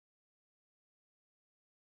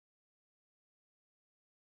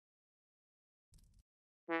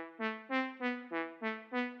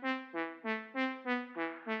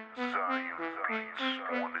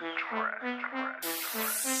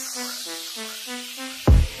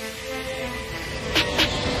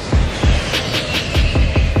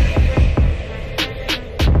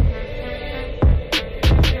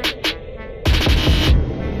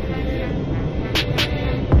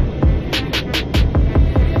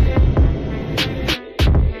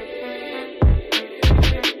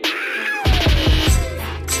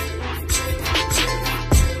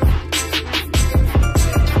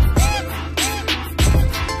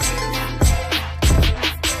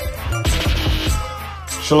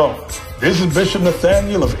Shalom. This is Bishop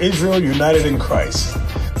Nathaniel of Israel United in Christ.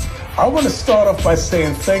 I want to start off by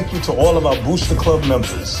saying thank you to all of our Booster Club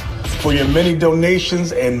members for your many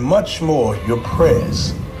donations and much more, your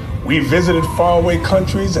prayers. We visited faraway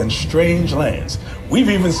countries and strange lands. We've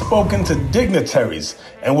even spoken to dignitaries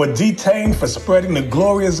and were detained for spreading the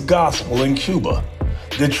glorious gospel in Cuba.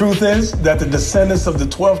 The truth is that the descendants of the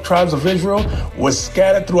 12 tribes of Israel were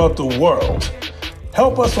scattered throughout the world.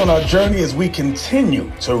 Help us on our journey as we continue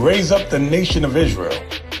to raise up the nation of Israel.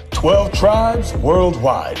 12 tribes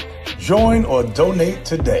worldwide. Join or donate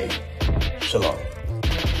today. Shalom.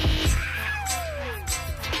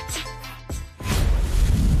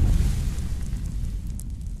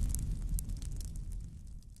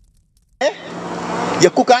 You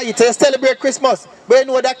cook and eat, so you celebrate Christmas. But you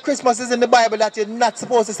know that Christmas is in the Bible, that you're not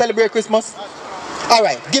supposed to celebrate Christmas?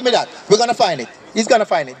 Alright, give me that. We're going to find it. He's going to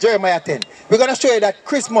find it. Jeremiah 10. We're going to show you that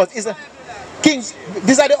Christmas is a King's.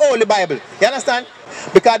 These are the Holy Bible. You understand?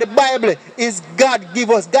 Because the Bible is God give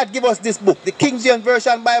us this book. The King James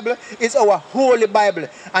Version Bible is our Holy Bible.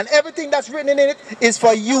 And everything that's written in it is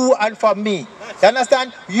for you and for me. You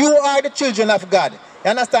understand? You are the children of God. You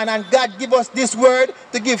understand? And God give us this word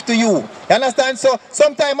to give to you. You understand? So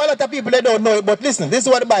sometimes a lot of people, they don't know it. But listen, this is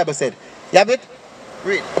what the Bible said. You have it?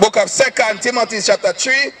 Read. The book of 2 Timothy chapter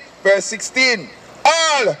 3 verse 16.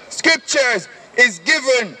 All scriptures is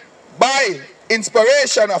given by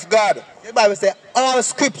inspiration of God. The Bible says all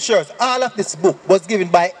scriptures, all of this book was given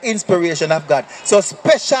by inspiration of God. So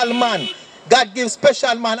special man, God gives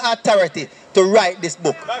special man authority to write this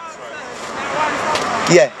book. That's right.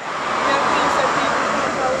 Yeah.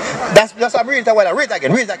 That's just I'm reading it while I read it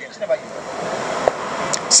again. 2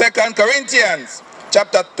 Corinthians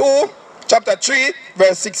chapter 3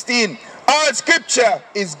 verse 16. All scripture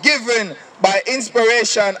is given by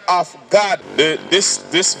inspiration of God.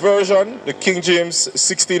 This version, the King James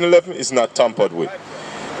 1611, is not tampered with.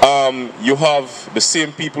 You have the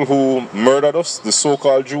same people who murdered us, the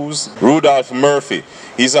so-called Jews. Rudolph Murphy,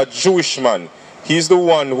 he's a Jewish man. He's the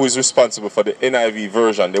one who is responsible for the NIV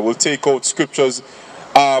version. They will take out scriptures.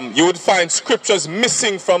 You would find scriptures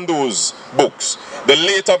missing from those books. The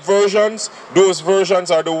later versions, those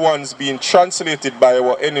versions are the ones being translated by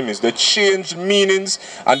our enemies. They change meanings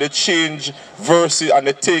and they change verses and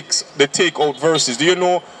they take out verses. Do you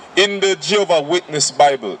know, in the Jehovah's Witness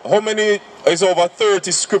Bible, how many is over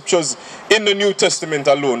 30 scriptures in the New Testament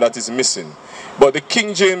alone that is missing? But the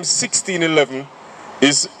King James 1611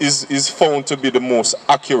 is found to be the most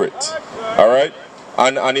accurate. Alright?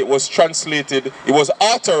 And it was translated, it was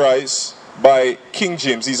authorized by King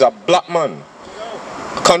James. He's a black man.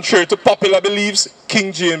 Contrary to popular beliefs,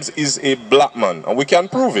 King James is a black man, and we can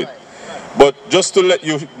prove it. But just to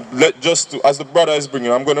as the brother is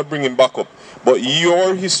bringing, I'm going to bring him back up. But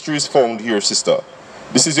your history is found here, sister.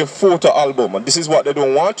 This is your photo album, and this is what they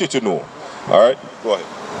don't want you to know. All right, go ahead.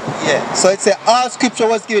 Yeah. So it says all scripture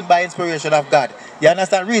was given by inspiration of God. You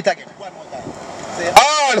understand? Read it again. One more time.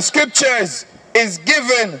 All scriptures is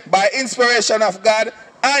given by inspiration of God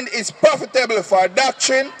and is profitable for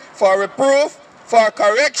doctrine, for reproof, for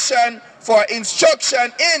correction, for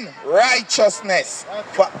instruction in righteousness.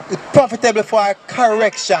 Profitable for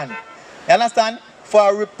correction. You understand?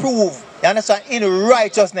 For reproof. You understand? In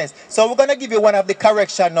righteousness. So we're going to give you one of the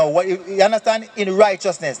correction now. What you understand? In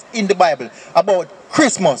righteousness in the Bible about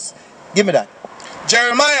Christmas. Give me that.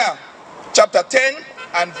 Jeremiah chapter 10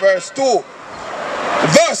 and verse 2.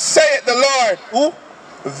 Thus saith the Lord. Who?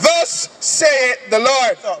 Thus saith the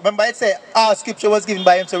Lord. So remember it said all scripture was given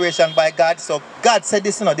by inspiration by God. So God said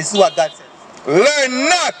this, you know, this is what God said. Learn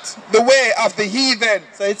not the way of the heathen.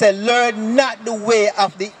 So it said learn not the way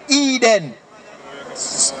of the heathen.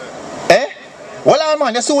 Eh? Well on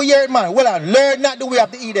man, you're so weird man. Well on, learn not the way of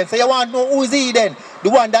the heathen. So you want to know who is the heathen? The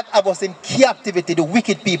one that have us in captivity, the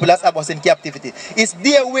wicked people that have us in captivity. It's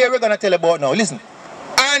their way we're going to tell about now. Listen.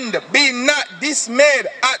 And be not dismayed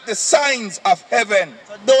at the signs of heaven.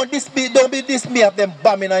 So don't be dismayed of them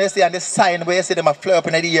bombing and you see and the sign where you see them a fly up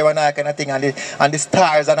in the air and all kind of thing and the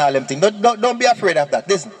stars and all them things. Don't be afraid of that.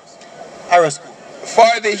 Listen.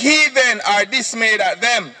 For the heathen are dismayed at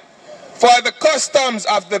them. For the customs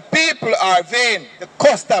of the people are vain. The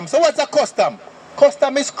custom. So what's a custom?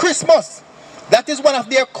 Custom is Christmas. That is one of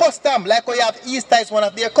their custom. Like we have Easter is one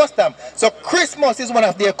of their custom. So Christmas is one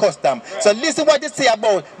of their custom. So listen what they say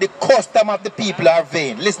about the custom of the people are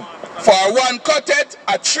vain. Listen. For one cutteth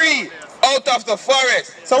a tree out of the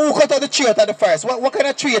forest. So who cut out the tree out of the forest? What kind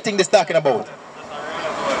of tree you think they're talking about?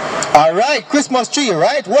 Alright, Christmas tree,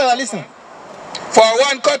 right? Well, listen. For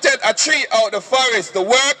one cutteth a tree out of the forest, the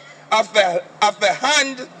work of the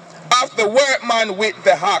hand of the workman with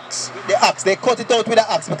the axe. The axe, they cut it out with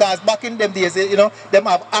the axe because back in them days, you know, them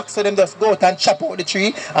have axe, so them just go out and chop out the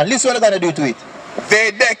tree and listen what they're going to do to it.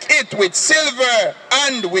 They deck it with silver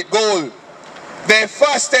and with gold. They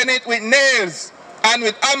fasten it with nails and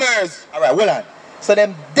with hammers. Alright, hold on. So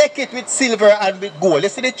them deck it with silver and with gold. You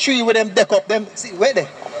see the tree where them deck up them, see, where they?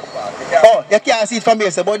 Oh, you can't see it from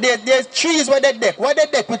here, sir, but there's trees where they deck. Where they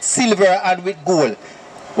deck with silver and with gold.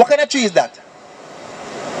 What kind of tree is that?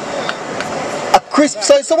 A crisp.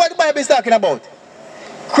 So what the Bible is talking about?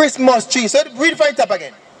 Christmas tree. So read from the top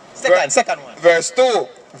again. Second one. Verse 2.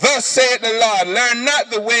 Thus saith the Lord, learn not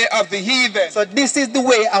the way of the heathen. So this is the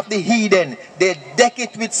way of the heathen. They deck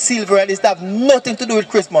it with silver and it have nothing to do with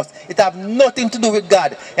Christmas. It have nothing to do with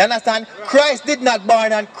God. You understand? Christ did not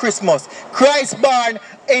born on Christmas. Christ born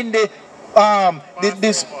in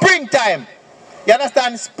the springtime. You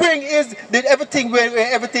understand? Spring is everything where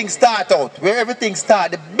everything start out. Where everything start.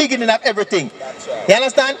 The beginning of everything. That's right. You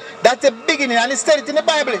understand? That's the beginning. And it said it in the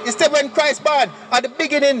Bible. It said when Christ born. At the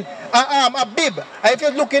beginning, Abib. And if you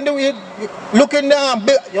look in the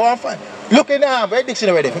you want to find? Look in the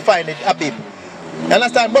dictionary there. You find it, Abib. You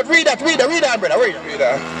understand? But read on, brother. Read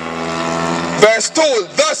on. Verse 2.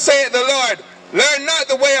 Thus saith the Lord, learn not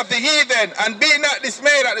the way of the heathen, and be not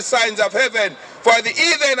dismayed at the signs of heaven. For the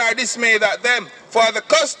heathen are dismayed at them, for the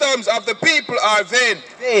customs of the people are vain.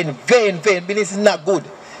 Vain. This is not good.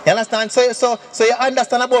 You understand? So you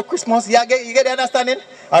understand about Christmas? You get the understanding?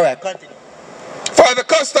 Alright, continue. For the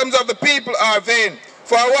customs of the people are vain.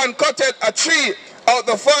 For one cutteth a tree out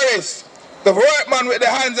the forest, the workman with the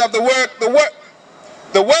hands of the work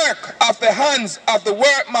of the hands of the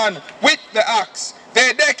workman with the axe.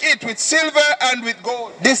 They deck it with silver and with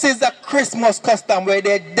gold. This is a Christmas custom where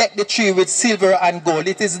they deck the tree with silver and gold.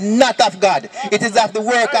 It is not of God. It is of the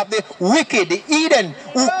work of the wicked, the heathen,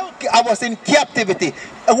 who was in captivity,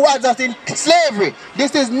 who was in slavery.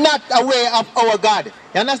 This is not a way of our God.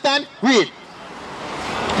 You understand? Read.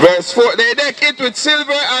 Verse 4. They deck it with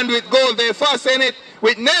silver and with gold. They fasten it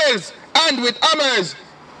with nails and with hammers,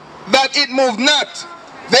 that it move not.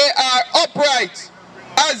 They are upright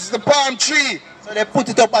as the palm tree. So they put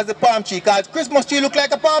it up as a palm tree because Christmas tree look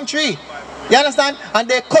like a palm tree. You understand? And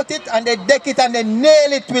they cut it and they deck it and they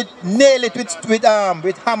nail it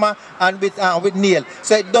with hammer and with nail,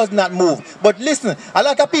 so it does not move. But listen, a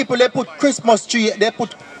lot of people, they put Christmas tree, they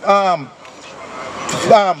put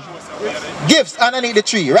gifts underneath the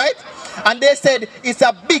tree, right? And they said it's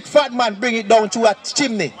a big fat man bring it down to a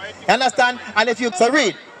chimney. You understand? And if you so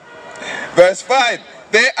read. Verse 5.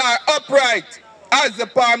 They are upright as the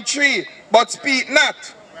palm tree, but speak not.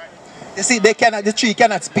 You see, the tree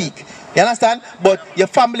cannot speak. You understand? But your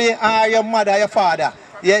family or your mother, your father,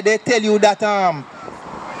 yeah, they tell you that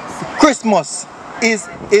Christmas is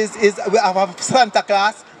we have a Santa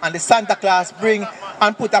Claus, and the Santa Claus bring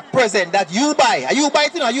and put a present that you buy. You buy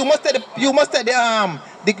it, you know. You must take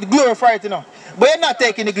the glory for it, you know. But you're not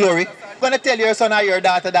taking the glory. You're going to tell your son or your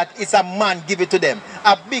daughter that it's a man give it to them.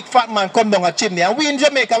 A big fat man come down a chimney. And we in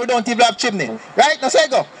Jamaica, we don't even have chimney. Right? Now say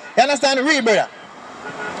go. You understand? Read, brother.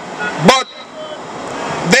 But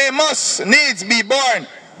they must needs be born,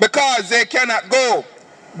 because they cannot go.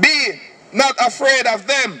 Be not afraid of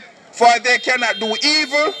them, for they cannot do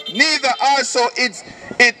evil, neither also it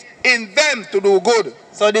in them to do good.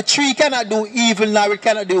 So the tree cannot do evil, now it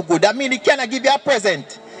cannot do good. That means it cannot give you a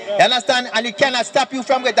present. You understand? And it cannot stop you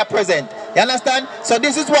from getting a present. You understand? So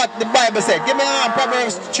this is what the Bible said. Give me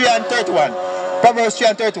Proverbs 3 and 31. Proverbs 3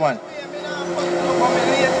 and 31.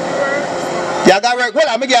 Yeah, I got work. Well,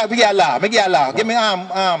 I'm going to get a law. Give me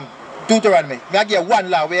Deuteronomy. I give one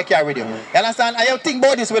law where you can't read it. You understand? And you think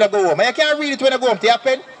about this when I go home. You can't read it when I go home. See a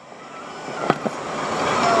pen?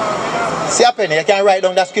 See a pen? You can't write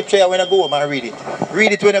down that scripture when I go home and read it.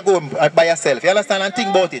 Read it when I go home by yourself. You understand? And think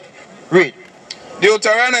about it. Read.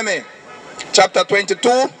 Deuteronomy chapter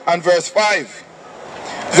 22 and verse 5.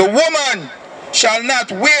 The woman shall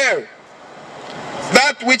not wear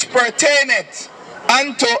that which pertaineth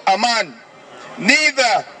unto a man,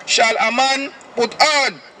 neither shall a man put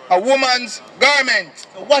on a woman's garment.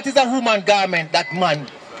 So what is a woman garment that man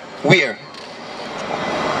wear?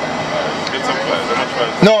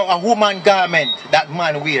 No, a woman garment that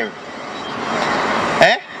man wear.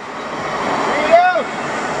 Eh?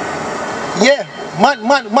 Yeah,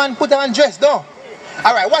 man put on dress, no?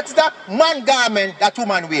 Alright, what is that man garment that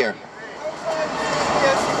woman wear?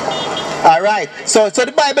 Alright, so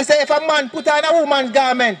the Bible says if a man put on a woman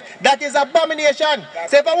garment, that is abomination.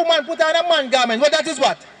 So if a woman put on a man garment, what that is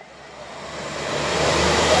what?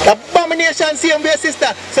 Abomination, same way,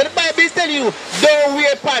 sister. So the Bible is telling you, don't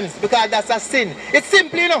wear pants because that's a sin. It's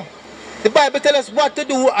simple, you know. The Bible tells us what to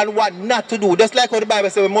do and what not to do. Just like how the Bible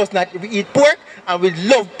says we must not eat pork and we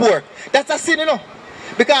love pork. That's a sin, you know.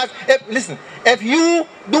 Because, if you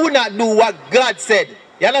do not do what God said,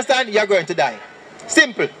 you understand, you're going to die.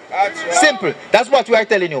 Simple. That's right. Simple. That's what we are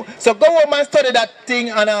telling you. So go home and study that thing,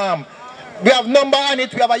 and we have number on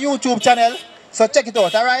it. We have a YouTube channel. So check it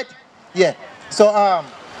out, alright? Yeah. So,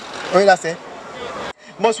 what did I say?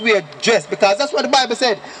 Must wear dress, because that's what the Bible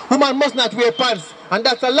said. Woman must not wear pants, and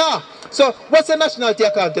that's a law. So, what's the nationality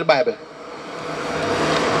according to the Bible?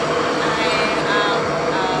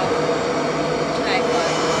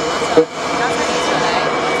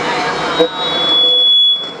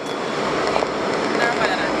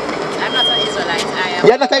 I'm not an Israelite.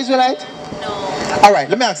 You're not an Israelite? No. Alright,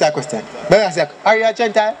 let me ask you a question. Are you a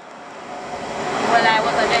Gentile? Well, I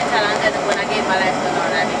was a Gentile, and then when I gave my life to the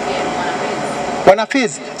Lord, I became one of his. One of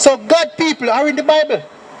his. So God people are in the Bible.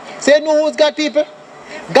 Say, you know who's God people?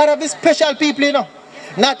 God have his special people, you know.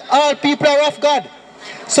 Not all people are of God.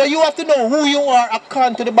 So you have to know who you are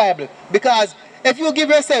according to the Bible. Because if you give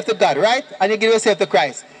yourself to God, right? And you give yourself to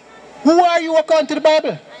Christ, who are you according to the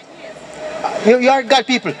Bible? You are God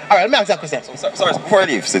people. Alright, let me ask that question. Sorry, before I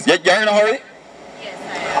leave, sis, you're in a hurry? Yes,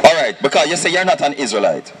 I am. Alright, because you say you're not an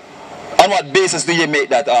Israelite. On what basis do you make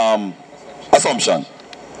that assumption?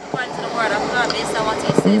 According to the word of God, based on what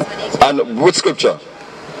he says when he came. And which scripture?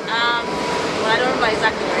 Well, I don't remember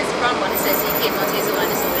exactly where it's from, but it says he came not to his own, and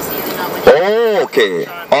his own received him not. Oh, okay.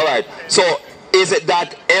 Alright. So, is it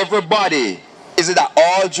that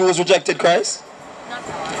all Jews rejected Christ? Not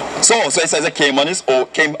all. So it says it came onto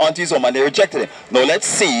his own and they rejected him. Now let's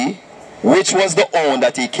see which was the own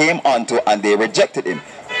that he came onto and they rejected him.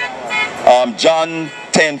 John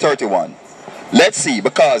 10:31. Let's see,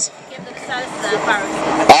 because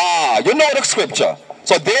you know the scripture.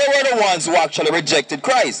 So they were the ones who actually rejected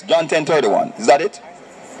Christ. John 10:31. Is that it?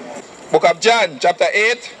 Book of John, chapter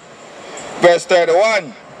 8, verse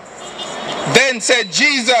 31. Then said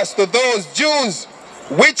Jesus to those Jews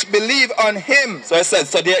which believe on him. So it says,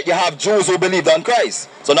 so there you have Jews who believed on Christ.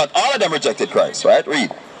 So not all of them rejected Christ, right?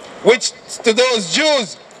 Read. Which to those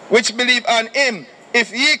Jews which believe on him,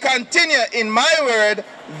 if ye continue in my word,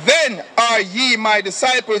 then are ye my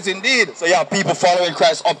disciples indeed. So you have people following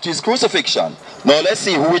Christ up to his crucifixion. Now let's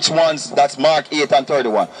see which ones, that's Mark 8 and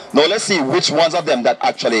 31. Now let's see which ones of them that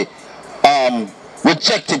actually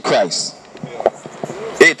rejected Christ.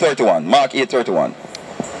 8:31, Mark 8:31.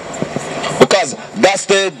 Because that's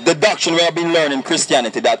the doctrine we have been learning in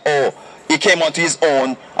Christianity, that he came unto his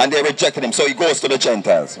own and they rejected him, so he goes to the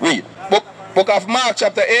Gentiles. Read. Book of Mark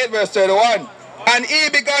chapter 8 verse 31. And he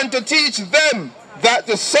began to teach them that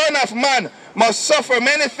the Son of Man must suffer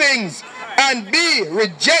many things and be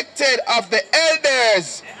rejected of the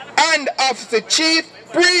elders and of the chief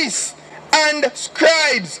priests and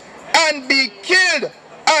scribes and be killed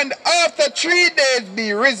and after 3 days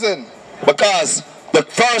be risen. Because the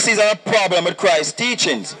Pharisees had a problem with Christ's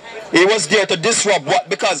teachings. He was there to disrupt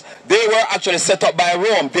because they were actually set up by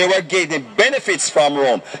Rome. They were getting benefits from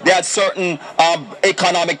Rome. They had certain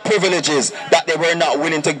economic privileges that they were not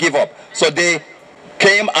willing to give up. So they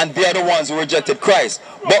came and they are the ones who rejected Christ.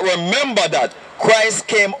 But remember that Christ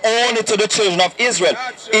came only to the children of Israel.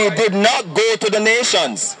 He did not go to the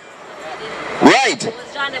nations. Right. It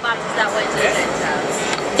was John the Baptist that went to the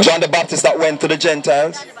Gentiles. John the Baptist that went to the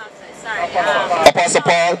Gentiles. John the Baptist, sorry. Apostle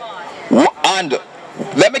Paul. And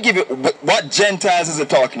let me give you, what Gentiles is it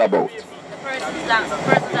talking about? The persons that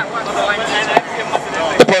were born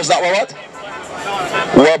Israel. The persons that were what?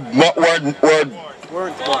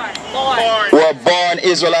 Were born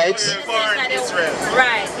Israelites.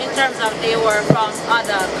 Right, in terms of they were from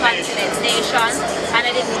other continents, nations, and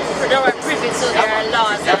they were privy to their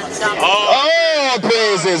laws and doctrines. Oh,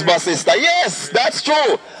 praises, my sister. Yes, that's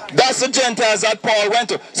true. That's the Gentiles that Paul went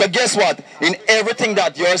to. So guess what? In everything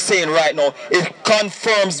that you're saying right now, it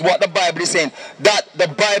confirms what the Bible is saying. That the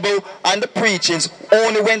Bible and the preachings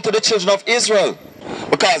only went to the children of Israel.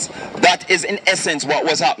 Because that is in essence what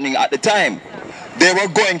was happening at the time. They were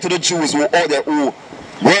going to the Jews who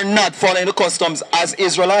were not following the customs as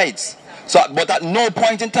Israelites. So, but at no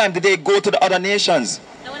point in time did they go to the other nations.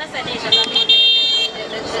 No, when I say nations, I mean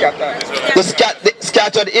the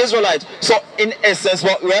scattered Israelites. So in essence,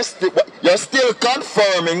 you're still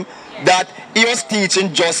confirming that he was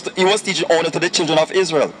teaching only to the children of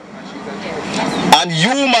Israel. And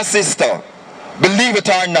you, my sister, believe it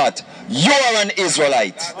or not, you are an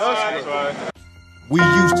Israelite. We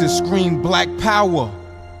used to scream black power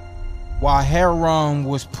while heroin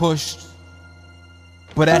was pushed.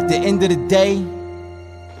 But at the end of the day,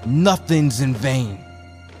 nothing's in vain.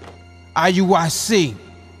 IUIC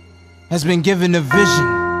has been given a vision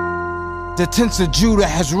The tents of Judah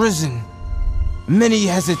has risen. Many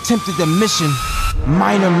has attempted the mission.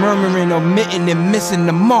 Minor murmuring, omitting, and missing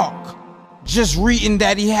the mark. Just reading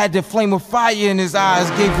that he had the flame of fire in his eyes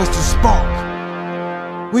gave us the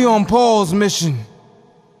spark. We on Paul's mission.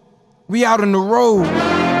 We out on the road,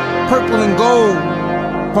 purple and gold.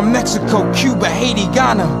 From Mexico, Cuba, Haiti,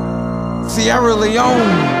 Ghana, Sierra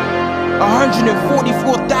Leone.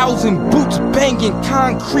 144,000 boots banging,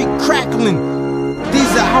 concrete crackling.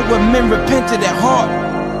 These are our men repented at heart.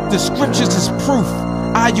 The scriptures is proof.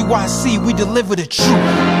 IUIC, we deliver the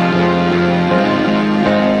truth.